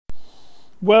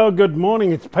Well, good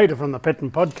morning. It's Peter from the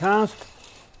Petton Podcast.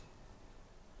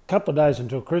 A couple of days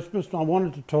until Christmas, and I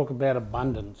wanted to talk about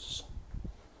abundance.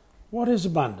 What is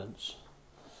abundance?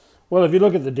 Well, if you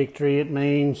look at the dictionary, it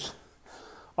means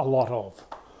a lot of.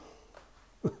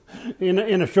 in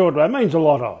a short way, it means a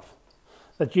lot of.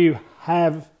 That you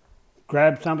have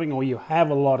grabbed something or you have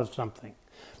a lot of something.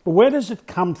 But where does it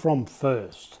come from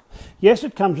first? Yes,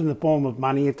 it comes in the form of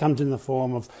money. It comes in the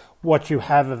form of what you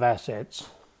have of assets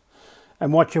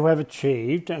and what you have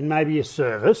achieved, and maybe a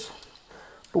service.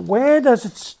 But where does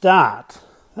it start?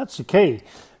 That's the key.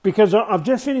 Because I've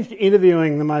just finished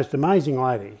interviewing the most amazing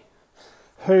lady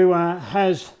who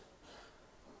has,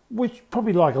 which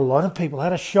probably like a lot of people,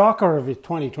 had a shocker of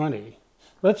 2020.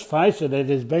 Let's face it, it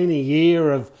has been a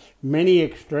year of many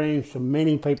extremes for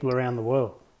many people around the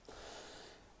world.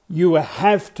 You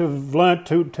have to have learnt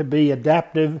to be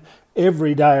adaptive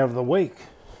every day of the week.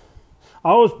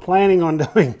 I was planning on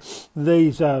doing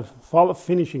these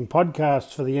finishing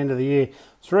podcasts for the end of the year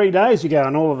 3 days ago,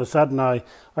 and all of a sudden I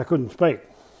couldn't speak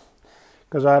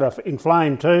because I had an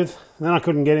inflamed tooth. And then I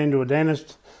couldn't get into a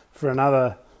dentist for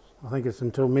another, I think it's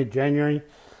until mid-January.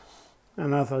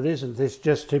 And I thought, isn't this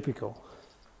just typical?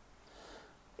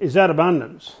 Is that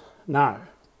abundance? No,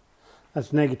 that's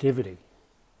negativity.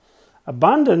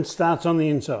 Abundance starts on the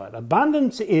inside.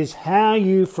 Abundance is how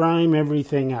you frame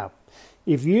everything up.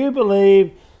 If you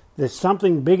believe there's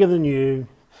something bigger than you,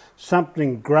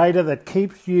 something greater that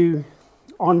keeps you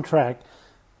on track,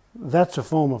 that's a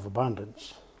form of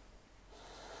abundance.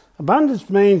 Abundance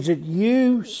means that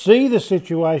you see the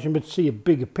situation but see a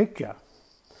bigger picture.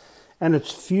 And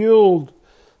it's fueled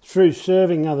through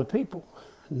serving other people,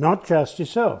 not just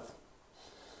yourself.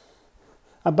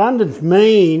 Abundance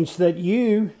means that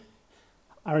you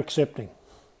are accepting.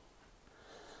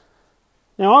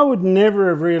 Now, I would never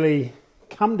have really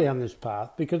come down this path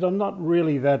because I'm not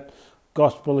really that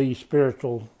gospel-y,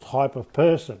 spiritual type of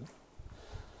person.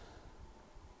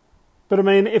 But I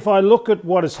mean, if I look at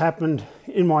what has happened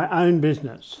in my own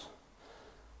business,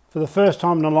 for the first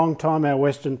time in a long time, our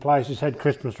Western place has had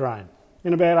Christmas rain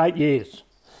in about 8 years.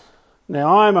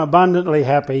 Now, I'm abundantly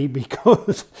happy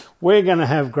because we're going to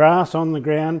have grass on the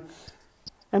ground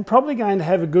and probably going to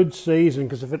have a good season,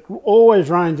 because if it always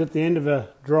rains at the end of a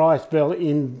dry spell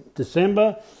in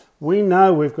December, we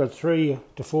know we've got 3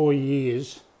 to 4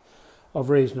 years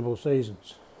of reasonable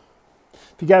seasons.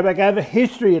 If you go back over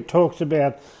history, it talks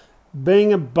about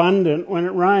being abundant when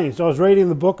it rains. I was reading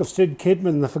the book of Sid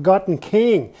Kidman, The Forgotten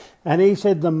King, and he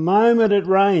said the moment it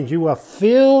rains, you are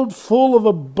filled full of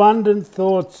abundant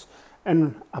thoughts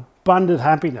and abundant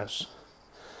happiness.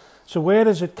 So where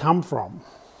does it come from?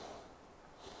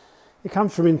 It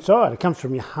comes from inside. It comes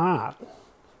from your heart.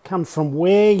 It comes from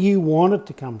where you want it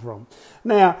to come from.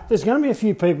 Now, there's going to be a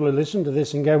few people who listen to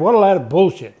this and go, what a load of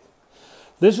bullshit.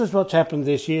 This is what's happened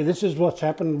this year. This is what's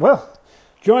happened. Well,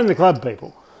 join the club,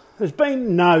 people. There's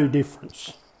been no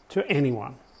difference to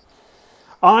anyone.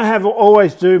 I have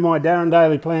always do my Darren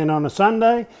Daily plan on a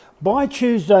Sunday. By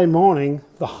Tuesday morning,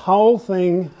 the whole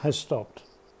thing has stopped.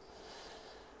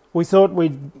 We thought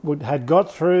we had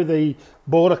got through the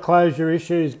border closure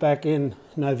issues back in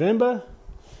November,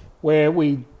 where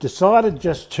we decided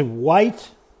just to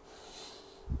wait.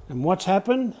 And what's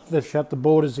happened? They've shut the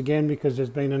borders again because there's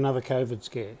been another COVID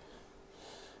scare.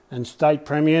 And state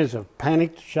premiers have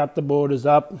panicked, shut the borders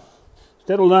up.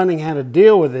 Instead of learning how to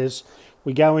deal with this,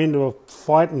 we go into a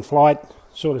fight and flight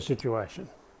sort of situation.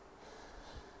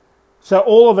 So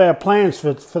all of our plans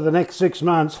for the next 6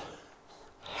 months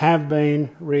have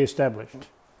been re-established.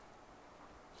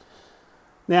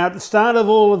 Now, at the start of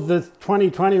all of the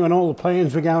 2020, when all the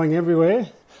plans were going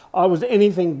everywhere, I was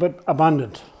anything but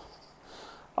abundant.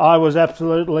 I was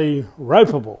absolutely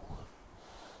ropeable,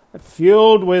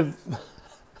 fueled with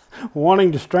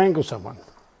wanting to strangle someone,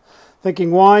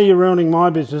 thinking, why are you ruining my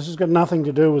business? It's got nothing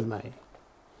to do with me.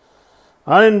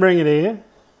 I didn't bring it here.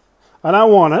 I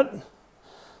don't want it.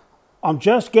 I'm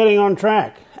just getting on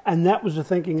track. And that was the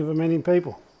thinking of many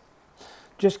people.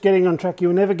 Just getting on track.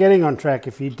 You're never getting on track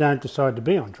if you don't decide to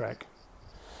be on track.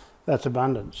 That's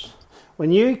abundance.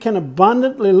 When you can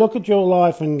abundantly look at your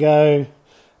life and go,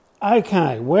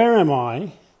 okay, where am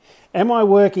I? Am I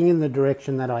working in the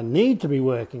direction that I need to be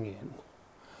working in?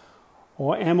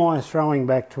 Or am I throwing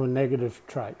back to a negative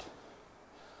trait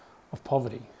of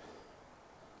poverty,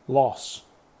 loss?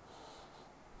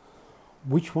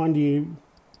 Which one do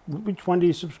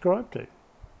you subscribe to?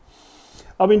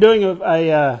 I've been doing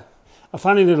a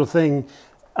funny little thing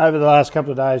over the last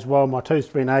couple of days while my tooth's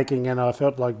been aching and I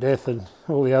felt like death and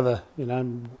all the other,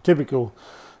 typical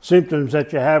symptoms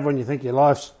that you have when you think your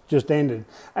life's just ended.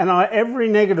 And every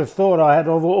negative thought I had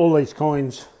of all these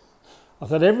coins I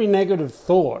thought every negative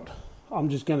thought, I'm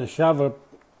just going to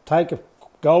take a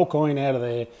gold coin out of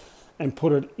there and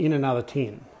put it in another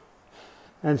tin.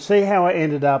 And see how I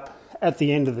ended up at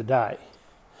the end of the day.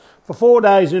 For 4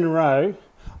 days in a row,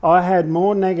 I had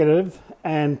more negative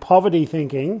and poverty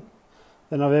thinking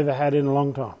than I've ever had in a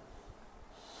long time.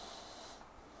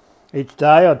 Each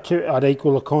day I'd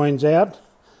equal the coins out,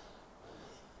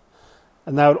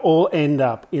 and they would all end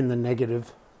up in the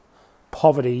negative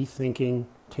poverty thinking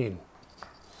tin.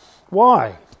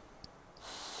 Why?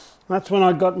 That's when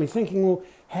it got me thinking, well,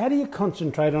 how do you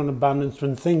concentrate on abundance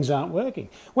when things aren't working?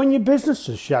 When your business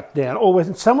is shut down or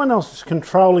when someone else is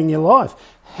controlling your life,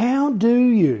 how do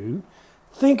you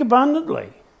think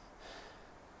abundantly?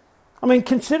 I mean,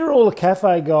 consider all the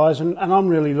cafe guys, and I'm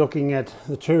really looking at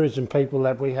the tourism people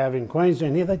that we have in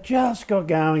Queensland here. They just got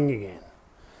going again,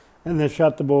 and they've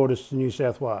shut the borders to New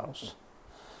South Wales,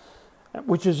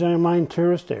 which is our main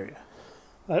tourist area.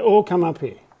 They all come up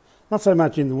here. Not so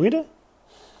much in the winter,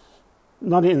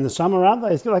 not in the summer, aren't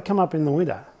they? They come up in the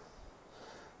winter.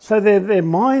 So their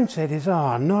mindset is,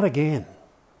 not again.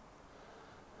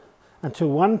 Until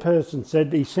one person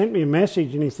said, he sent me a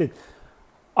message and he said,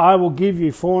 I will give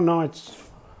you 4 nights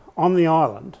on the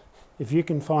island if you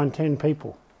can find 10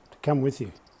 people to come with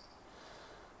you.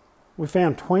 We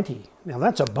found 20. Now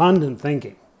that's abundant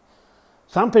thinking.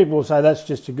 Some people will say that's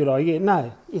just a good idea.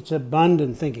 No, it's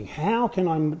abundant thinking. How can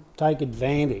I take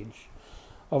advantage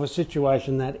of a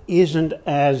situation that isn't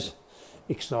as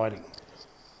exciting?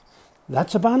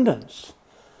 That's abundance.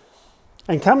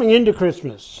 And coming into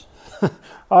Christmas,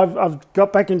 I've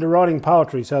got back into writing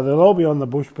poetry, so they'll all be on the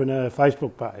Bushpreneur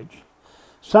Facebook page.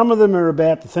 Some of them are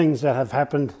about the things that have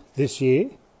happened this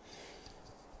year.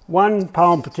 One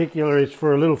poem in particular is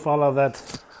for a little fellow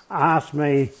that asked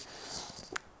me,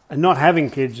 and not having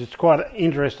kids, it's quite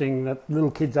interesting that little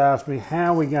kids ask me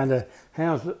how the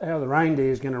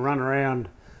reindeer is going to run around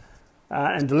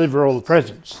and deliver all the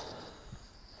presents.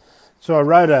 So I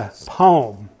wrote a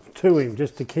poem to him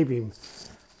just to keep him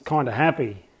kind of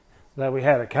happy that we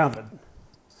had it covered.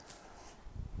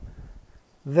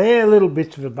 They're little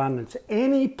bits of abundance.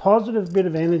 Any positive bit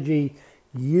of energy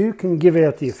you can give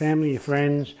out to your family, your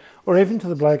friends, or even to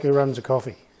the bloke who runs a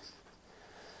coffee.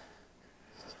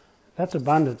 That's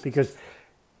abundant because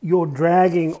you're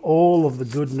dragging all of the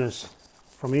goodness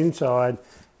from inside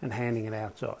and handing it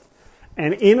outside.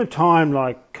 And in a time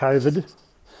like COVID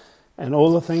and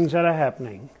all the things that are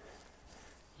happening,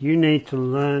 you need to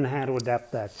learn how to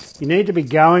adapt that. You need to be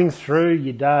going through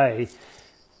your day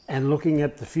and looking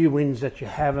at the few wins that you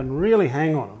have and really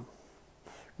hang on them.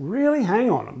 Really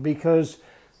hang on them, because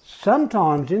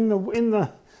sometimes in the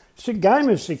game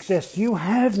of success, you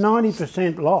have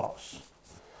 90% loss.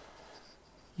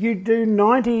 You do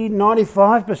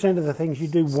 95% of the things you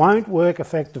do won't work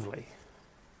effectively.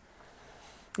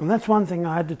 And that's one thing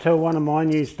I had to tell one of my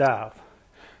new staff.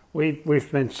 We've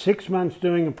spent 6 months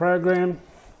doing a program,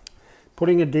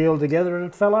 putting a deal together, and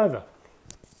it fell over.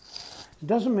 It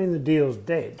doesn't mean the deal's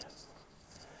dead.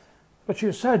 But she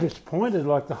was so disappointed,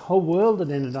 like the whole world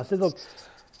had ended. I said, look,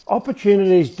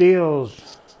 opportunities,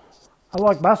 deals are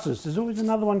like buses. There's always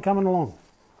another one coming along.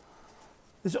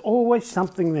 There's always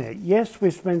something there. Yes,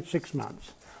 we've spent 6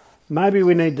 months. Maybe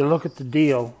we need to look at the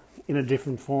deal in a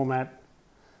different format,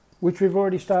 which we've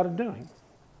already started doing.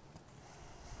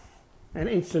 And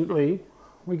instantly,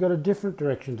 we got a different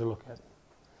direction to look at.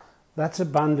 That's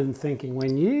abundant thinking.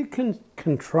 When you can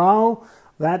control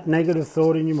that negative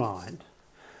thought in your mind,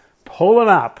 pull it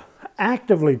up,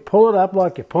 actively pull it up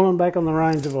like you're pulling back on the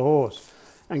reins of a horse,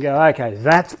 and go, okay,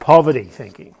 that's poverty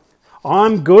thinking.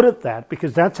 I'm good at that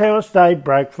because that's how I stayed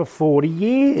broke for 40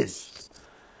 years.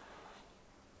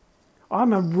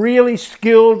 I'm a really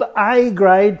skilled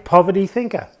A-grade poverty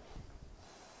thinker.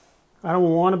 I don't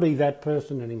want to be that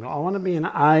person anymore. I want to be an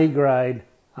A-grade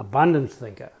abundance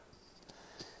thinker.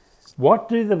 What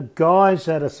do the guys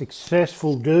that are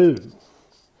successful do?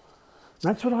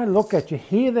 That's what I look at. You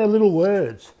hear their little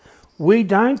words. We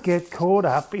don't get caught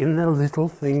up in the little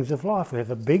things of life. We have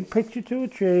a big picture to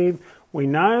achieve. We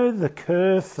know the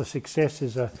curve for success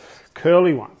is a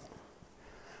curly one.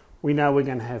 We know we're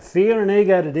going to have fear and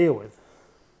ego to deal with.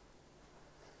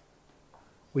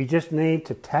 We just need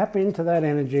to tap into that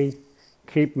energy,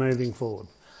 keep moving forward.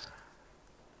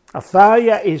 A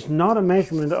failure is not a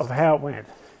measurement of how it went.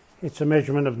 It's a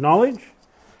measurement of knowledge,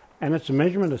 and it's a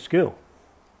measurement of skill.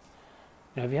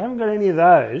 Now, if you haven't got any of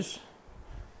those,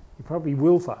 you probably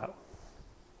will fail.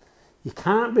 You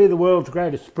can't be the world's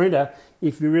greatest sprinter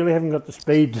if you really haven't got the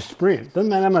speed to sprint.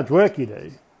 Doesn't matter how much work you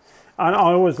do. I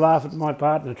always laugh at my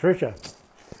partner, Tricia.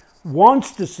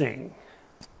 Wants to sing,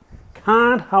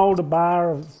 can't hold a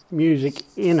bar of music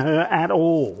in her at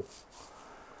all.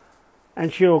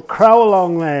 And she'll crow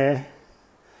along there.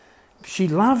 She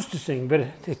loves to sing, but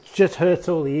it just hurts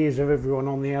all the ears of everyone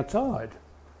on the outside.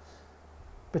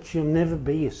 But she'll never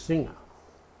be a singer.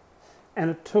 And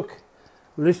it took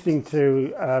listening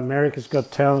to America's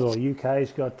Got Talent or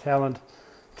UK's Got Talent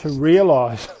to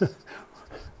realise,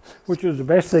 which was the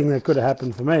best thing that could have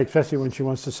happened for me, especially when she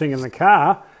wants to sing in the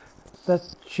car,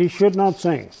 that she should not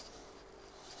sing.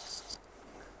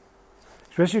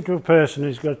 Especially to a person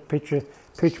who's got pitch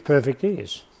perfect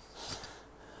ears,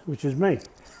 which is me.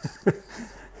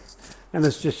 And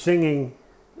it's just singing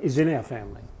is in our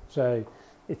family. So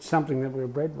it's something that we're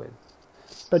bred with.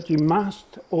 But you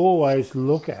must always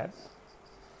look at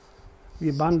the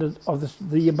abundance of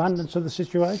the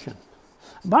situation.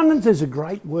 Abundance is a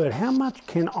great word. How much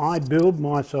can I build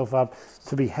myself up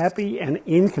to be happy and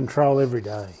in control every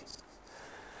day?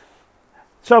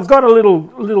 So I've got a little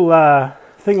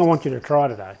thing I want you to try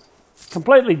today.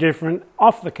 Completely different,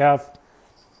 off the cuff.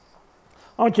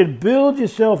 I want you to build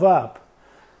yourself up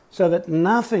so that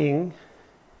nothing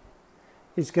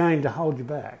is going to hold you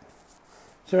back.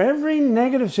 So every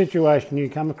negative situation you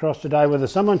come across today, whether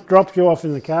someone drops you off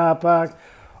in the car park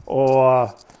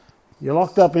or you're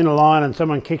locked up in a line and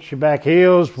someone kicks your back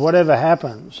heels, whatever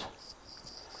happens,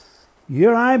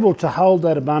 you're able to hold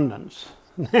that abundance.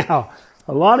 Now,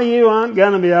 a lot of you aren't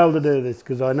going to be able to do this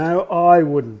because I know I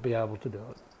wouldn't be able to do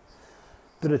it.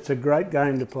 But it's a great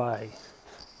game to play.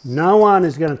 No one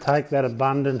is going to take that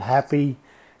abundant, happy,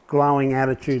 glowing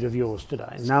attitude of yours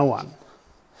today. No one.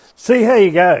 See how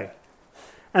you go.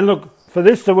 And look, for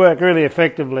this to work really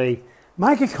effectively,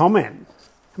 make a comment.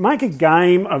 Make a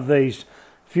game of these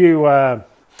few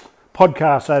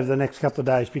podcasts over the next couple of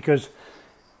days, because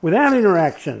without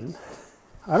interaction,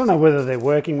 I don't know whether they're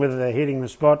working, whether they're hitting the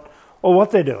spot, or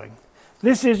what they're doing.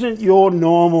 This isn't your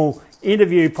normal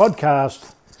interview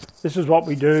podcast. This is what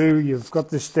we do. You've got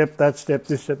this step, that step,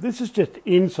 this step. This is just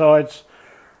insights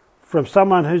from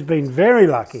someone who's been very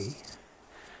lucky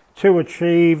to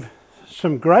achieve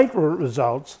some great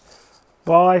results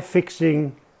by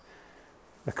fixing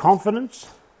the confidence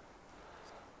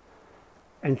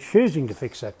and choosing to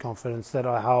fix that confidence that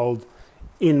I hold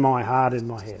in my heart, in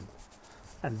my head.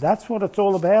 And that's what it's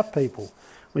all about, people.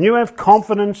 When you have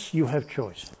confidence, you have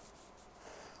choice.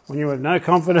 When you have no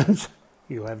confidence,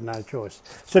 you have no choice.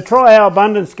 So try our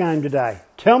abundance game today.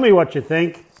 Tell me what you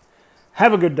think.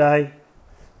 Have a good day.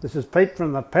 This is Pete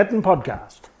from the Pettin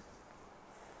Podcast.